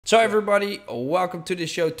So everybody, welcome to the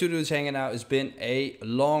show, Two Dudes Hanging Out. It's been a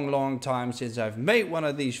long time since I've made one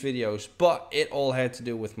of these videos, but it all had to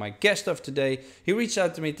do with my guest of today. He reached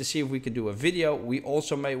out to me to see if we could do a video. We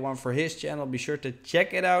also made one for his channel. Be sure to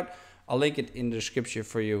check it out. I'll link it in the description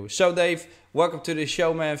for you. So Dave, welcome to the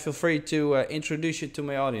show, man. Feel free to introduce you to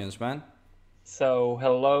my audience, man. So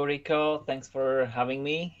hello, Rico. Thanks for having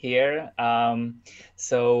me here.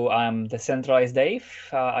 So I'm Decentralized Dave.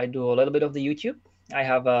 I do a little bit of the YouTube. I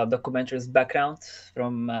have a documentaries background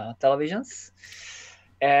from televisions,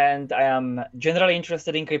 and I am generally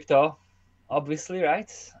interested in crypto, obviously, right?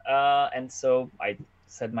 And so I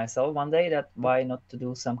said myself one day that why not to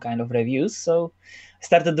do some kind of reviews. So I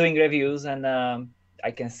started doing reviews, and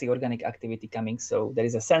I can see organic activity coming. So there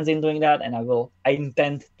is a sense in doing that, and I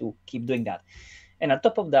intend to keep doing that. And on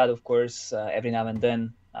top of that, of course, every now and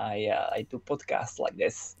then I do podcasts like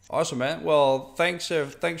this. Awesome, man. Well, thanks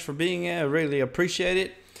for being here. I really appreciate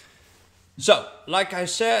it. So, like I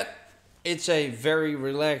said, it's a very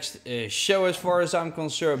relaxed show as far as I'm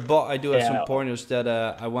concerned, but I do have some pointers that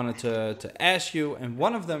I wanted to ask you. And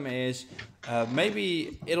one of them is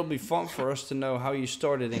maybe it'll be fun for us to know how you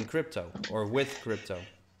started in crypto or with crypto.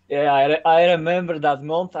 Yeah, I remember that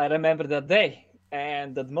month. I remember that day.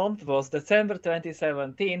 And that month was December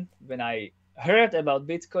 2017 when I heard about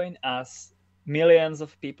Bitcoin as millions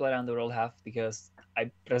of people around the world have, because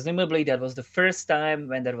presumably that was the first time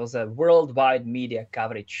when there was a worldwide media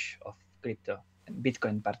coverage of crypto and Bitcoin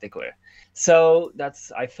in particular. So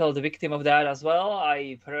I felt a victim of that as well.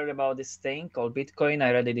 I heard about this thing called Bitcoin.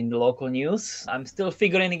 I read it in the local news. I'm still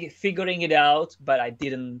figuring it out, but I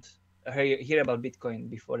didn't hear about Bitcoin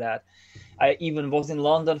before that. I even was in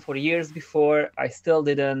London for years before. I still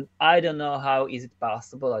didn't. I don't know how is it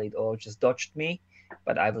possible that it all just dodged me,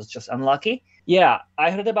 but I was just unlucky. Yeah, I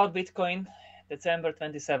heard about Bitcoin December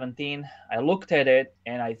 2017. I looked at it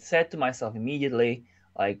and I said to myself immediately,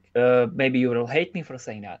 like, maybe you will hate me for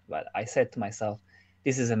saying that, but I said to myself,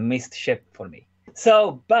 this is a missed ship for me.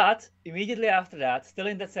 So, but immediately after that, still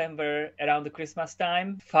in December, around the Christmas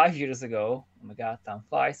time, 5 years ago, oh my God, time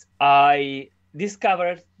flies, I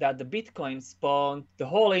discovered that the Bitcoin spawned the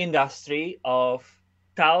whole industry of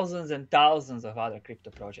thousands and thousands of other crypto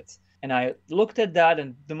projects. And I looked at that,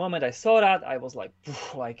 and the moment I saw that, I was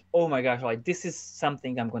like, oh my gosh, like this is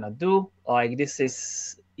something I'm gonna do. Like this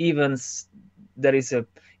is there is a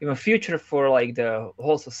even future for like the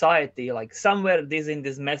whole society. Like somewhere in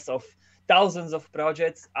this mess of thousands of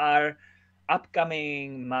projects are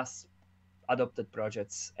upcoming mass adopted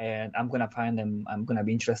projects, and I'm gonna find them. I'm gonna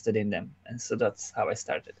be interested in them, and so that's how I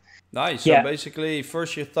started. Nice. So basically,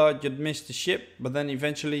 first you thought you'd missed the ship, but then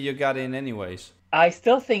eventually you got in anyways. I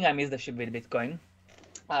still think I missed the ship with Bitcoin.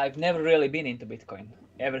 I've never really been into Bitcoin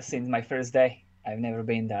ever since my first day. I've never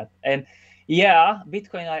been that, and yeah,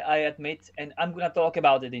 Bitcoin, I admit, and I'm gonna talk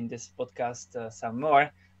about it in this podcast some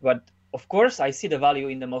more. But of course, I see the value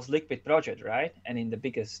in the most liquid project, right, and in the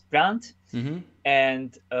biggest brand,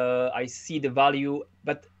 and I see the value.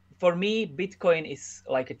 But for me, Bitcoin is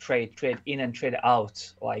like a trade in and trade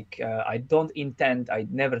out. Like I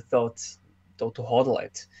never thought to hodl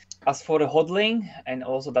it. As for the hodling, and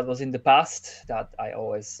also that was in the past, that I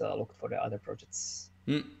always looked for the other projects.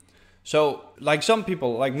 So, like some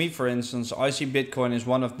people, like me, for instance, I see Bitcoin as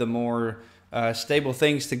one of the more stable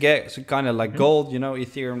things to get. So kind of like gold,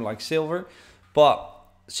 Ethereum like silver. But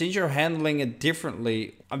since you're handling it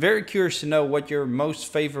differently, I'm very curious to know what your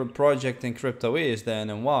most favorite project in crypto is then,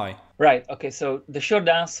 and why. Right. Okay. So the short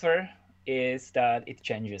answer is that it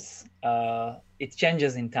changes. It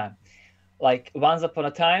changes in time. Like once upon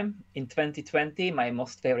a time in 2020, my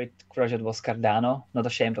most favorite project was Cardano. Not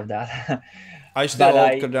ashamed of that. I still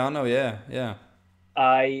hold Cardano. Yeah.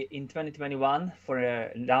 In 2021, for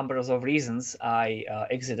a number of reasons, I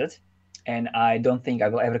exited, and I don't think I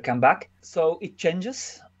will ever come back. So it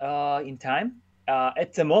changes in time.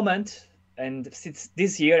 At the moment, and since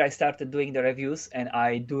this year, I started doing the reviews, and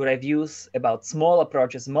I do reviews about smaller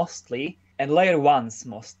projects mostly, and layer ones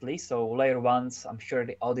mostly. So layer ones, I'm sure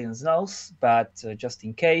the audience knows, but just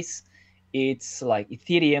in case, it's like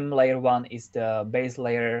Ethereum. Layer one is the base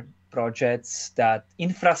layer projects, that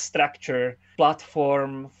infrastructure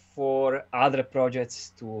platform for other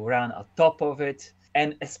projects to run on top of it,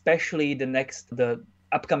 and especially the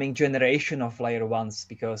upcoming generation of layer ones,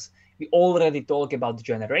 because we already talk about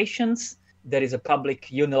generations. There is a public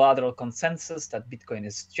unilateral consensus that Bitcoin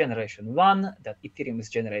is generation 1, that Ethereum is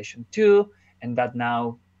generation 2, and that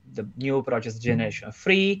now the new project is generation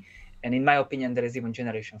 3. And in my opinion, there is even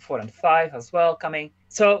generation 4 and 5 as well coming.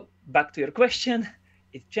 So back to your question,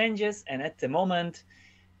 it changes. And at the moment,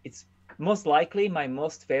 it's most likely my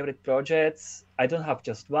most favorite projects. I don't have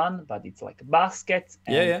just one, but it's like a basket,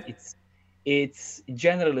 and Yeah, it's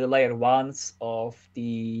generally layer ones of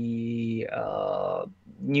the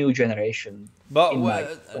new generation but in my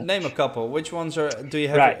name a knowledge. couple. Which ones do you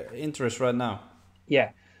have Right. interest right now? Yeah.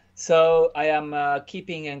 So I am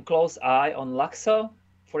keeping a close eye on Laxo,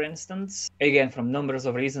 for instance. Again, from numbers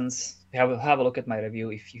of reasons. Have a look at my review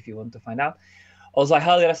if you want to find out. Also, I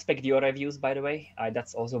highly respect your reviews, by the way.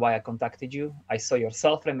 That's also why I contacted you. I saw your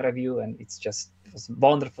self-frame review, and it was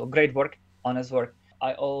wonderful, great work, honest work.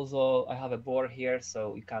 I have a board here, so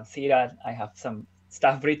you can't see that. I have some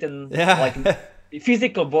stuff written, Yeah. like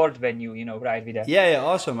physical board when you write with a Yeah,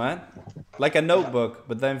 awesome, man. Like a notebook,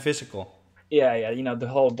 but then physical. yeah, the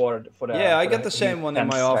whole board for the Yeah, I got the same one in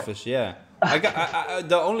my pens, right? office. Yeah, I got.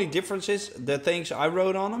 The only difference is the things I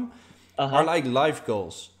wrote on them are like life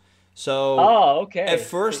goals. So Oh, okay. at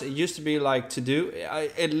first it used to be like to do.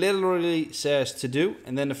 It literally says to do,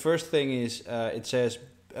 and then the first thing is it says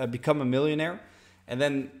become a millionaire, and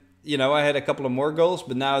then I had a couple of more goals,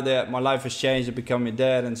 but now that my life has changed, I become a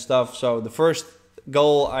dad and stuff. So the first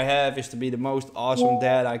goal I have is to be the most awesome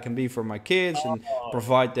dad I can be for my kids and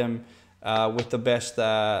provide them with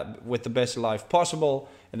the best life possible.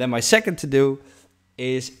 And then my second to do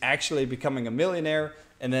is actually becoming a millionaire.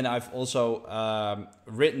 And then I've also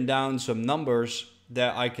written down some numbers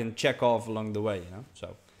that I can check off along the way.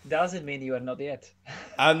 So doesn't mean you are not yet.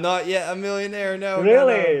 I'm not yet a millionaire. No,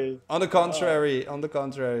 really? No. On the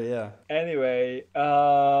contrary, yeah. Anyway,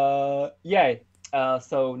 yeah.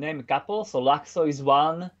 So name a couple. So Laxo is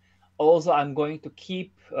one. Also, I'm going to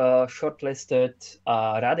keep shortlisted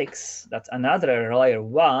Radix. That's another layer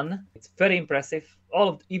one. It's very impressive.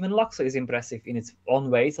 Even Laxo is impressive in its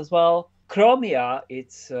own ways as well. Chromia,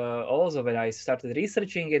 it's also when I started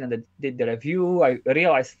researching it and did the review, I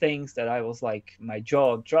realized things that I was like, my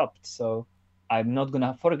jaw dropped. So I'm not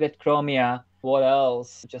gonna forget Chromia. What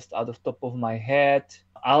else? Just out of top of my head.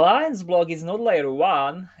 Alliance block is not layer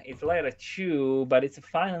one, it's layer two, but it's a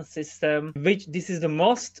finance system, which this is the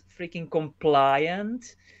most freaking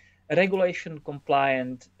compliant, regulation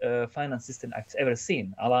compliant finance system I've ever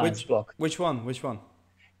seen. Alliance block. Which one?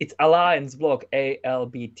 It's Alliance block,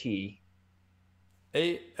 ALBT.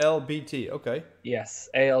 ALBT, okay. Yes,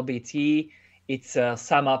 ALBT. It's a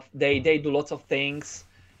sum up. They do lots of things.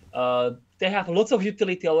 They have lots of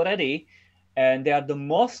utility already, and they are the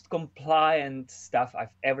most compliant stuff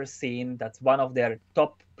I've ever seen. That's one of their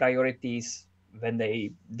top priorities when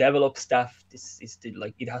they develop stuff. This is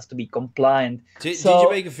it has to be compliant. Did you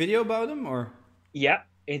make a video about them or? Yeah,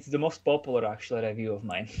 it's the most popular actual review of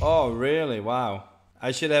mine. Oh, really? Wow.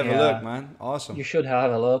 I should have a look, man. Awesome. You should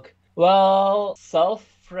have a look. Well,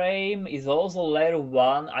 self-frame is also layer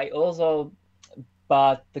one.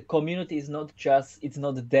 But the community is it's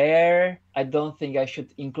not there. I don't think I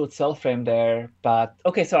should include self-frame there. But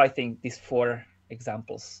okay, so I think these 4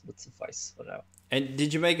 examples would suffice for now. And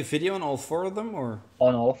did you make a video on all 4 of them or?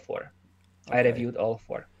 On all 4. Okay. I reviewed all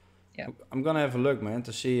 4. Yeah. I'm gonna have a look, man,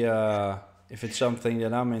 to see if it's something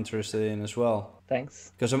that I'm interested in as well.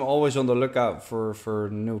 Thanks. Because I'm always on the lookout for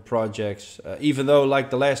new projects. Even though, like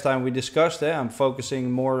the last time we discussed, I'm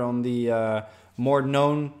focusing more on the more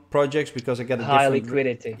known projects because I got a high different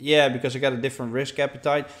liquidity. Yeah, because I got a different risk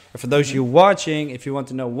appetite. And for those of you watching, if you want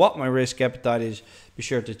to know what my risk appetite is, be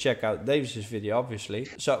sure to check out Dave's video, obviously.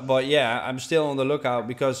 So, but yeah, I'm still on the lookout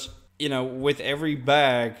because with every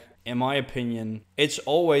bag, in my opinion, it's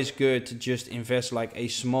always good to just invest like a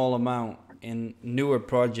small amount in newer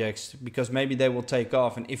projects because maybe they will take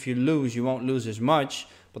off, and if you lose, you won't lose as much,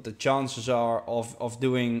 but the chances are of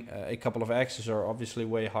doing a couple of X's are obviously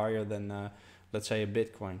way higher than let's say a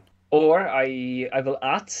Bitcoin. Or I will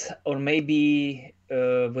add, or maybe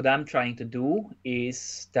what I'm trying to do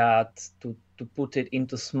is that to put it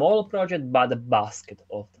into small project, but a basket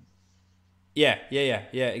of them. Yeah,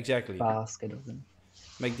 exactly. Basket of them.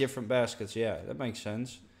 Make different baskets. Yeah, that makes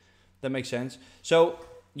sense. So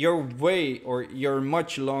you're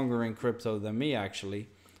much longer in crypto than me, actually.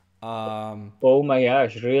 Oh my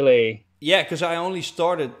gosh, really? Yeah, because I only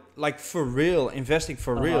started like for real, investing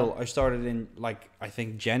for real. I started in like, I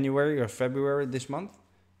think January or February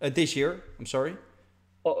this year. I'm sorry.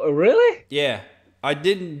 Oh, really? Yeah, I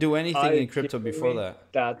didn't do anything in crypto before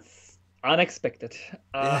that. That's unexpected.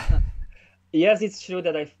 Yes, it's true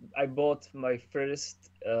that I bought my first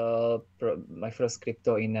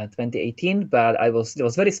crypto in 2018, but it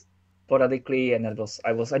was very sporadically, and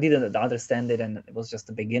I didn't understand it, and it was just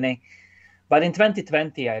the beginning. But in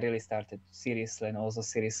 2020, I really started seriously and also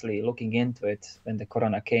seriously looking into it. When the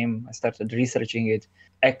corona came, I started researching it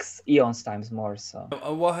eons times more. So,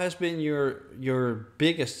 what has been your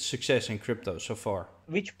biggest success in crypto so far?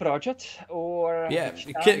 which project or Yeah, which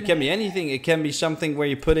it can be anything. It can be something where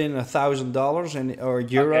you put in $1,000 or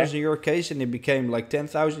euros in your case, and it became like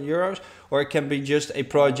 10,000 euros, or it can be just a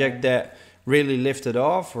project that really lifted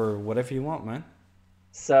off, or whatever you want, man.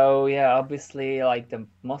 So yeah, obviously, like the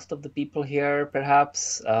most of the people here,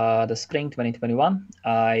 perhaps the spring 2021,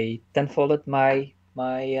 I tenfolded my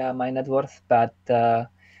net worth, but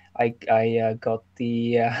I got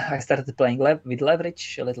the I started playing with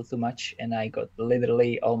leverage a little too much, and I got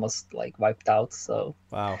literally almost like wiped out. So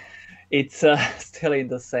Wow. it's still in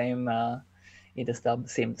the same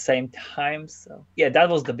same time. So yeah, that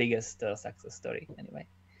was the biggest success story anyway.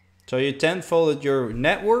 So you tenfolded your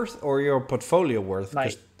net worth or your portfolio worth?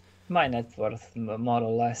 My net worth, more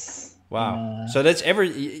or less. Wow. So that's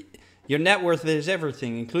your net worth is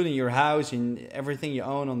everything, including your house and everything you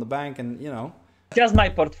own on the bank, and Just my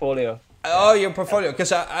portfolio. Oh, your portfolio.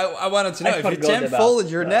 Because I wanted to know if you tenfolded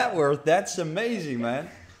your net worth. That's amazing, man.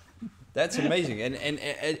 That's amazing, and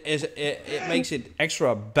it makes it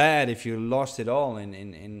extra bad if you lost it all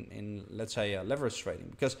in let's say leverage trading.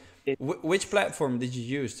 Because which platform did you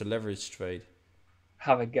use to leverage trade?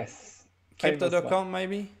 Have a guess. Crypto.com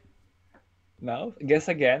maybe? No, guess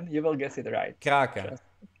again. You will guess it right. Kraken.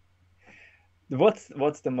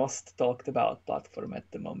 What's the most talked about platform at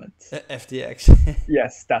the moment? FTX.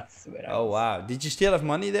 Yes, that's where I was. Oh wow! Did you still have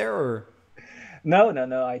money there or? No.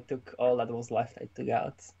 I took all that was left. I took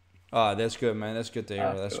out. Oh, that's good, man. That's good to hear.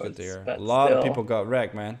 Afterwards, that's good to hear. A but lot of people got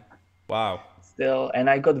wrecked, man. Wow. Still, and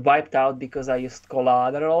I got wiped out because I used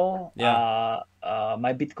collateral. Yeah.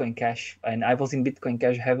 My Bitcoin Cash, and I was in Bitcoin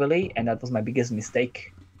Cash heavily, and that was my biggest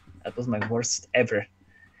mistake. That was my worst ever.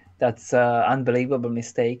 That's an unbelievable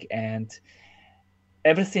mistake, and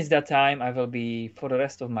ever since that time, I will be, for the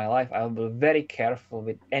rest of my life, I will be very careful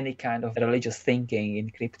with any kind of religious thinking in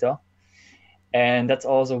crypto. And that's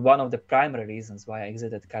also one of the primary reasons why I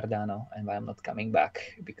exited Cardano and why I'm not coming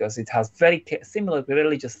back, because it has very similar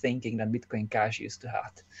religious thinking that Bitcoin Cash used to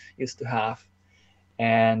have.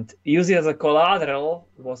 And using it as a collateral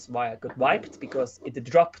was why I got wiped, because it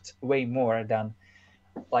dropped way more than,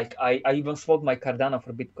 like, I even sold my Cardano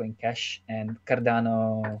for Bitcoin Cash, and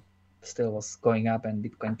Cardano still was going up and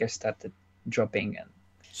Bitcoin Cash started dropping. And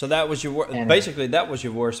so that was basically that was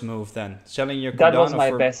your worst move then, selling your Cardano. That was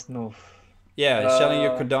my best move. Yeah, selling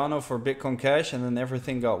your Cardano for Bitcoin Cash, and then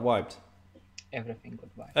everything got wiped. Everything got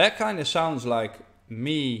wiped. That kind of sounds like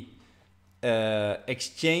me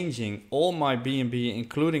exchanging all my BNB,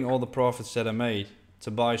 including all the profits that I made,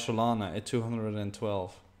 to buy Solana at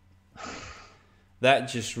 212. That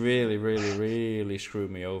just really, really, really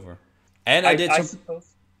screwed me over. And I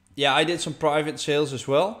did some private sales as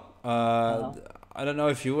well. I don't know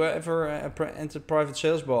if you ever entered private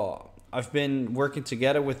sales, but I've been working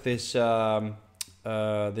together with this venture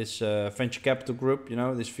capital group,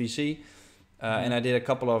 this VC, and I did a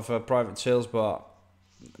couple of private sales, but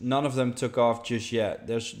none of them took off just yet.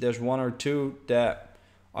 There's one or two that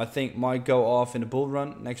I think might go off in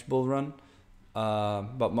the next bull run,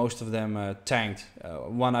 but most of them tanked.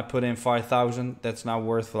 One I put in 5,000, that's now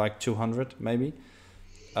worth like 200 maybe.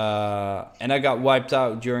 And I got wiped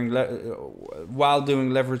out while doing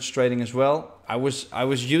leverage trading as well. I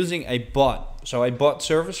was using a bot, so a bot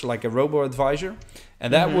service like a robo advisor,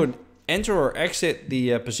 and that would enter or exit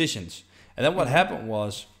the positions. And then what happened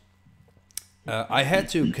was I had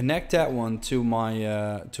to connect that one to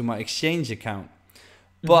my exchange account,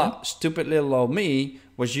 but stupid little old me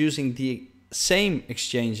was using the same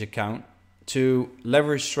exchange account to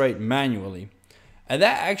leverage trade manually. And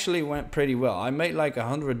that actually went pretty well. I made like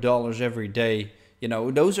 $100 every day.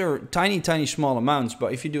 Those are tiny small amounts,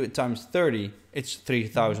 but if you do it times 30, it's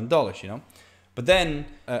 $3,000, But then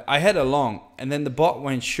I had a long, and then the bot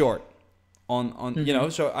went short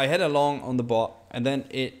on so I had a long on the bot, and then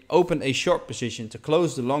it opened a short position to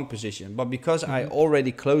close the long position. But because I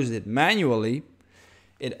already closed it manually,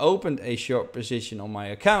 it opened a short position on my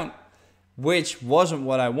account, which wasn't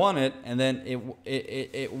what I wanted, and then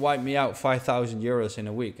it wiped me out 5,000 euros in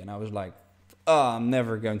a week, and I was like, oh, I'm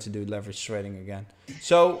never going to do leverage trading again.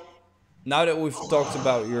 So now that we've talked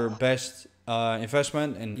about your best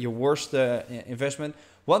investment and your worst investment,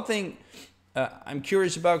 one thing I'm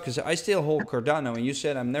curious about, because I still hold Cardano, and you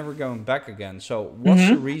said I'm never going back again. So what's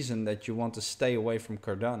the reason that you want to stay away from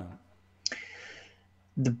Cardano?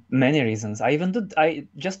 Many reasons.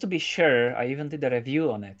 Just to be sure, I even did a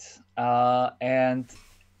review on it. And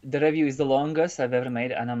the review is the longest I've ever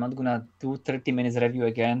made, and I'm not gonna do 30 minutes review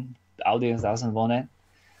again. The audience doesn't want it.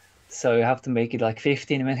 So you have to make it like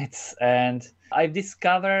 15 minutes. And I've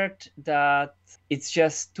discovered that it's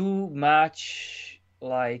just too much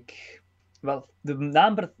like Well, the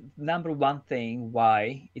number one thing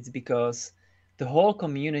why it's because the whole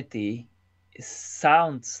community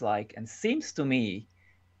sounds like and seems to me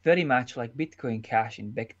very much like Bitcoin Cash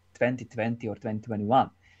in back 2020 or 2021.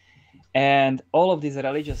 And all of this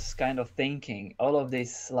religious kind of thinking, all of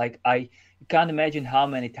this, like you can't imagine how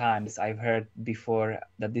many times I've heard before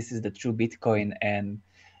that this is the true Bitcoin, and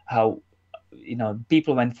how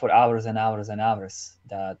people went for hours and hours and hours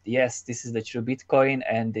that yes, this is the true Bitcoin,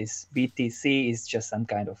 and this BTC is just some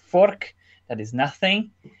kind of fork that is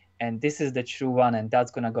nothing, and this is the true one, and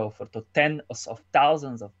that's gonna go for to tens of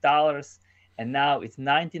thousands of dollars, and now it's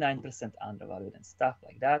 99% undervalued and stuff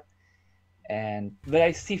like that. And when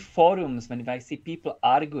I see forums, when I see people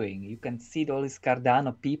arguing, you can see all these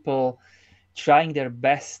Cardano people trying their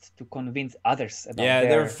best to convince others about Yeah,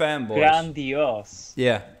 they're their fanboys. grandiose.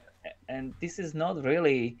 Yeah. And this is not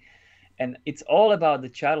really, and it's all about the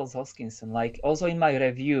Charles Hoskinson. Like also in my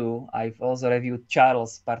review, I've also reviewed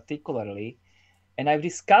Charles particularly, and I've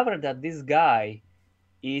discovered that this guy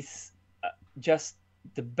is just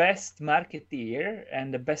the best marketeer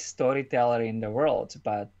and the best storyteller in the world,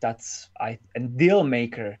 but and deal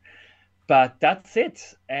maker, but that's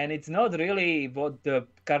it. And it's not really what the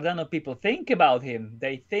Cardano people think about him.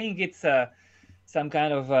 They think it's some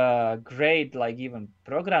kind of a great, like even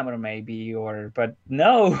programmer maybe, but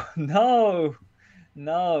no,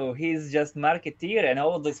 no, he's just marketeer, and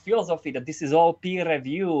all this philosophy that this is all peer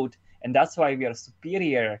reviewed and that's why we are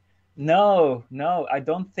superior. No, I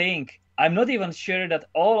don't think. I'm not even sure that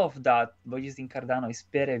all of that which is in Cardano is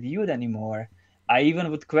peer reviewed anymore. I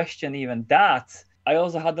even would question even that. I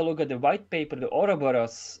also had a look at the white paper, the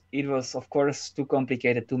Ouroboros. It was, of course, too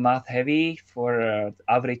complicated, too math heavy for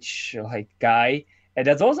average guy. And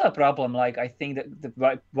that's also a problem. Like, I think that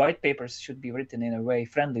the white papers should be written in a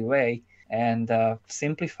friendly way and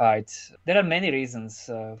simplified. There are many reasons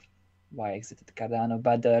why I exited Cardano,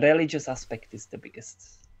 but the religious aspect is the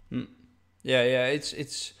biggest. Yeah.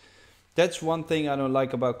 It's that's one thing I don't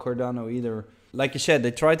like about Cardano either. Like you said,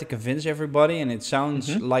 they try to convince everybody, and it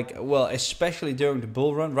sounds like, well, especially during the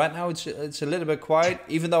bull run. Right now, it's a little bit quiet.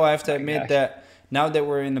 Even though I have to admit that now that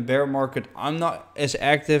we're in the bear market, I'm not as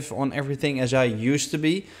active on everything as I used to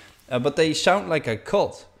be. But they sound like a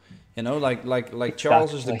cult, like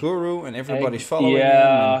Charles is the guru, and everybody's following him.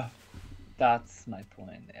 Yeah, that's my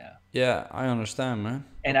point. Yeah. Yeah, I understand, man.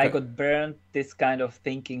 And I got burned. This kind of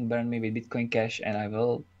thinking burned me with Bitcoin Cash, and I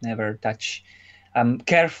will never touch. I'm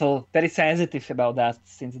careful, very sensitive about that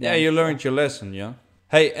since then. Yeah, you learned your lesson, yeah.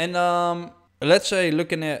 Hey, and let's say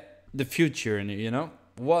looking at the future, and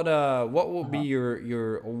what will be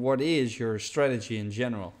what is your strategy in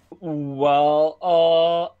general?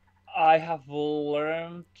 Well, I have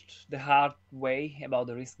learned the hard way about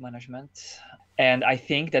the risk management, and I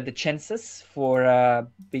think that the chances for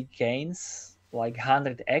big gains like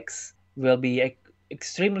 100x will be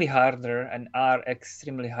extremely harder and are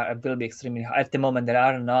extremely hard. Will be extremely hard. At the moment, there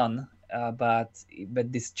are none. But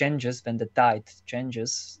this changes when the tide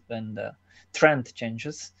changes, when the trend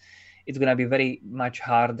changes. It's gonna be very much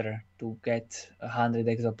harder to get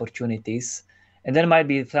 100x opportunities, and there might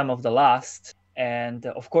be some of the last. And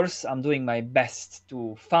of course, I'm doing my best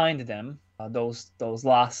to find them. Those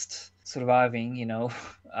last surviving,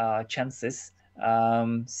 chances.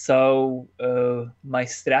 So my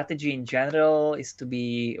strategy in general is to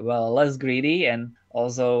be less greedy, and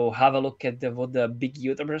also have a look at what the big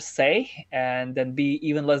YouTubers say, and then be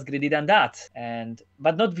even less greedy than that.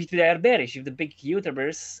 But not if they are bearish. If the big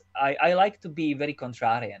YouTubers, I like to be very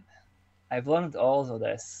contrarian. I've learned also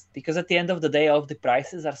this, because at the end of the day, all of the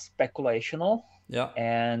prices are speculational. Yeah.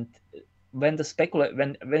 And when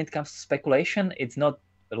it comes to speculation, it's not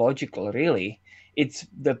logical, really. It's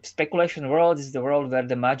the speculation world is the world where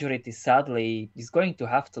the majority sadly is going to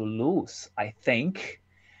have to lose, I think.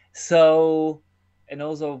 So, and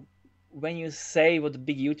also when you say what the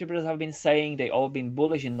big YouTubers have been saying, they've all been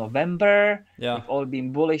bullish in November. Yeah. They've all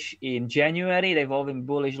been bullish in January. They've all been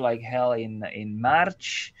bullish like hell in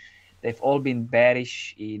March. They've all been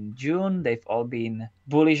bearish in June. They've all been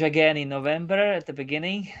bullish again in November at the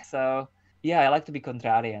beginning. So yeah, I like to be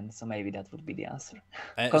contrarian. So maybe that would be the answer.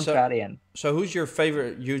 Contrarian. So who's your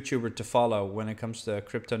favorite YouTuber to follow when it comes to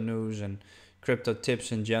crypto news and crypto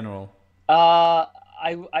tips in general?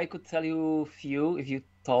 I could tell you a few if you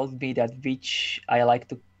told me that which I like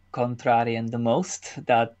to contrarian the most,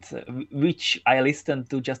 that which I listen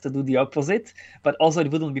to just to do the opposite, but also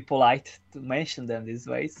it wouldn't be polite to mention them this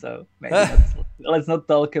way, so maybe let's not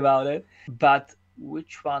talk about it. But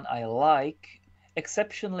which one I like,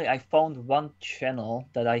 exceptionally, I found one channel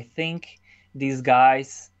that I think these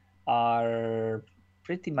guys are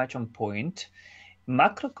pretty much on point.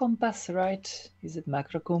 Macro Compass, right? Is it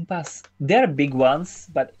Macro Compass? They're big ones,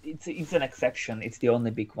 but it's an exception. It's the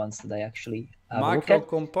only big ones that I actually have a look Macro at.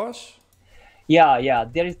 Compass? Yeah.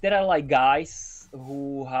 There are like guys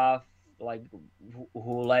who have like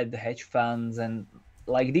who led the hedge funds, and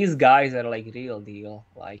like these guys are like real deal.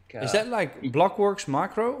 Like Is that like Blockworks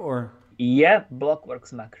Macro or? yeah,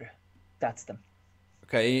 Blockworks Macro. That's them.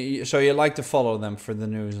 Okay, so you like to follow them for the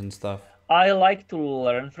news and stuff. I like to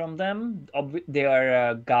learn from them. They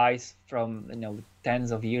are guys from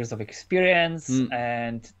tens of years of experience,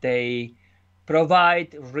 and they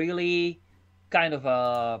provide really kind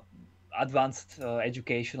of advanced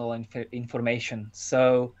educational information.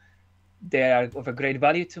 So they are of a great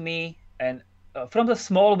value to me. And from the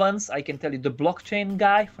small ones, I can tell you the blockchain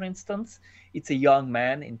guy, for instance, it's a young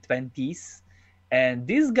man in 20s. And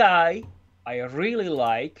this guy, I really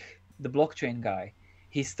like the blockchain guy.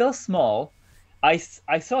 He's still small. I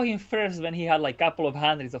saw him first when he had like a couple of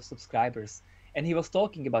hundreds of subscribers. And he was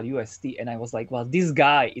talking about USD. And I was like, well, this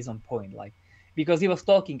guy is on point. Like, because he was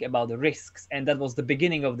talking about the risks. And that was the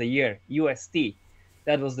beginning of the year, USD.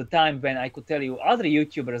 That was the time when I could tell you other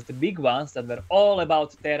YouTubers, the big ones that were all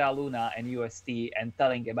about Terra Luna and USD and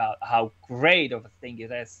telling about how great of a thing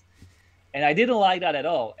it is. And I didn't like that at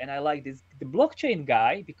all. And I like the blockchain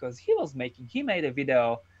guy because he made a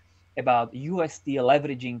video about USD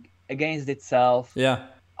leveraging against itself. Yeah.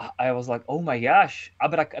 I was like, oh my gosh,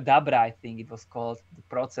 abracadabra, I think it was called, the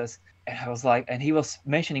process. And I was like, and he was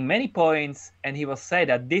mentioning many points, and he was saying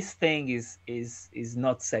that this thing is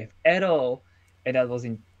not safe at all. And that was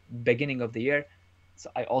in beginning of the year. So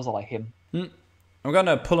I also like him. I'm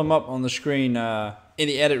gonna pull him up on the screen in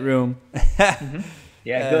the edit room.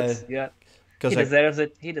 Yeah, good. Yeah, he deserves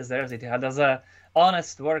it. He deserves it. He does a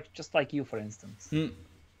honest work, just like you, for instance.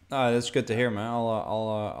 Oh, that's good to hear, man.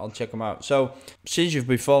 I'll check them out. So since you've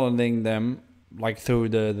been following them like through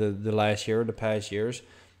the last year, the past years,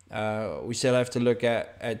 we still have to look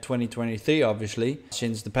at 2023, obviously.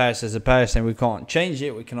 Since the past is the past and we can't change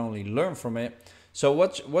it, we can only learn from it. So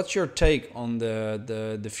what's your take on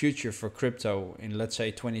the future for crypto in, let's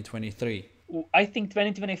say, 2023? I think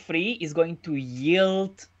 2023 is going to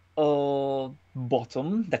yield a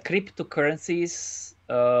bottom. The cryptocurrencies,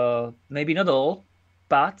 maybe not all,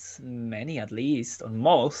 but many at least, or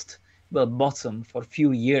most, will bottom for a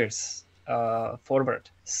few years forward.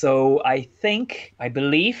 So I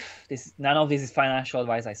believe, none of this is financial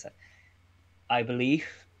advice, I said. I believe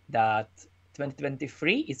that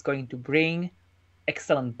 2023 is going to bring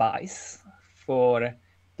excellent buys for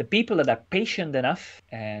the people that are patient enough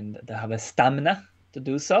and that have a stamina to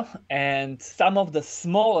do so. And some of the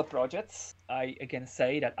smaller projects, I again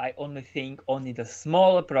say that I only think only the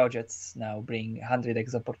smaller projects now bring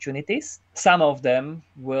 100x opportunities. Some of them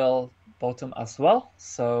will bottom as well.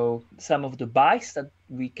 So some of the buys that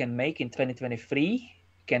we can make in 2023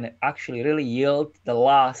 can actually really yield the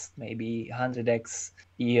last maybe 100x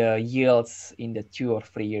yields in the 2 or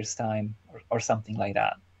 3 years time or something like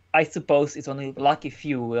that. I suppose it's only lucky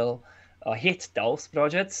few will hit those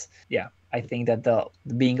projects. Yeah, I think that the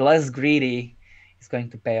being less greedy is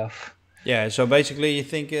going to pay off. Yeah, so basically you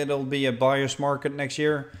think it'll be a buyer's market next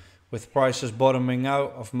year with prices bottoming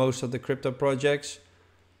out of most of the crypto projects?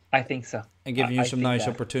 I think so. And giving you some nice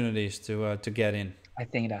opportunities to get in. I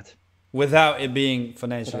think that. Without it being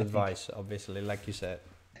financial advice, obviously, like you said.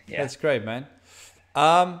 Yeah. That's great, man.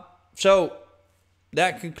 So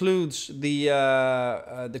that concludes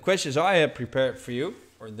the questions I had prepared for you,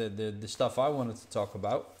 or the stuff I wanted to talk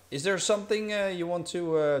about. Is there something you want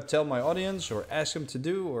to tell my audience or ask them to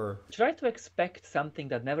do, or try to expect something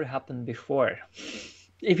that never happened before?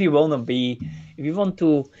 If you want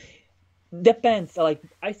to, depends. Like,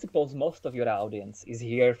 I suppose most of your audience is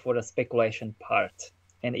here for the speculation part,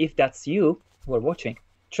 and if that's you who are watching,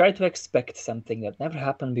 try to expect something that never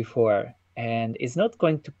happened before. And it's not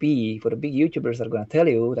going to be for the big YouTubers that are going to tell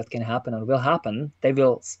you that can happen or will happen. They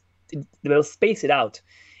will space it out.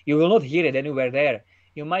 You will not hear it anywhere there.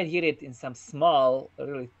 You might hear it in some small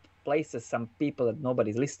really places, some people that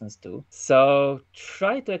nobody listens to. So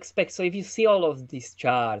try to expect. So if you see all of these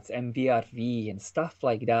charts, MVRV and stuff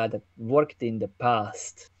like that that worked in the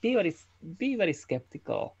past, be very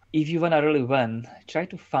skeptical. If you want to really win, try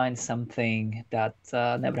to find something that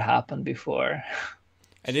never happened before.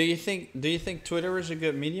 And do you think Twitter is a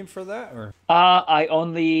good medium for that, or?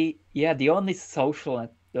 The only social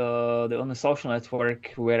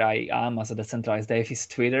network where I am as a Decentralized Dave is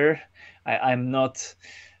Twitter.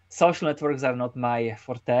 Social networks are not my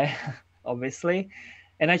forte, obviously.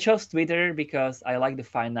 And I chose Twitter because I like the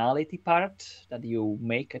finality part, that you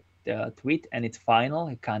make a tweet and it's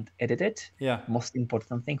final. You can't edit it. Yeah. Most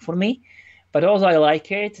important thing for me. But also I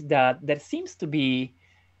like it that there seems to be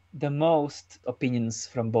the most opinions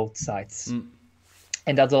from both sides.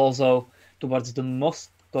 And that's also towards the most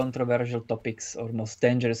controversial topics or most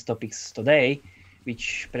dangerous topics today,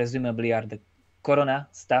 which presumably are the corona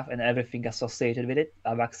stuff and everything associated with it,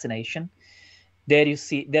 a vaccination. There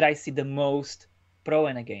I see the most pro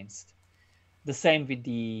and against. The same with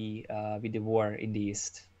the war in the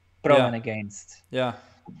East, pro and against. Yeah.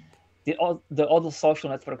 The other social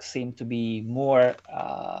networks seem to be more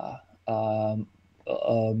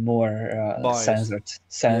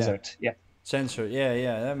censored. Yeah. Censored.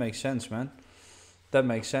 Yeah. That makes sense, man. That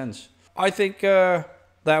makes sense. I think that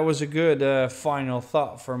was a good final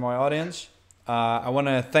thought for my audience. I want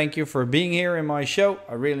to thank you for being here in my show.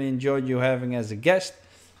 I really enjoyed you having as a guest.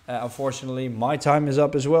 Unfortunately, my time is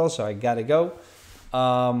up as well, so I gotta go.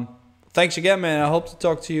 Thanks again, man. I hope to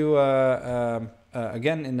talk to you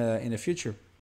again in the future.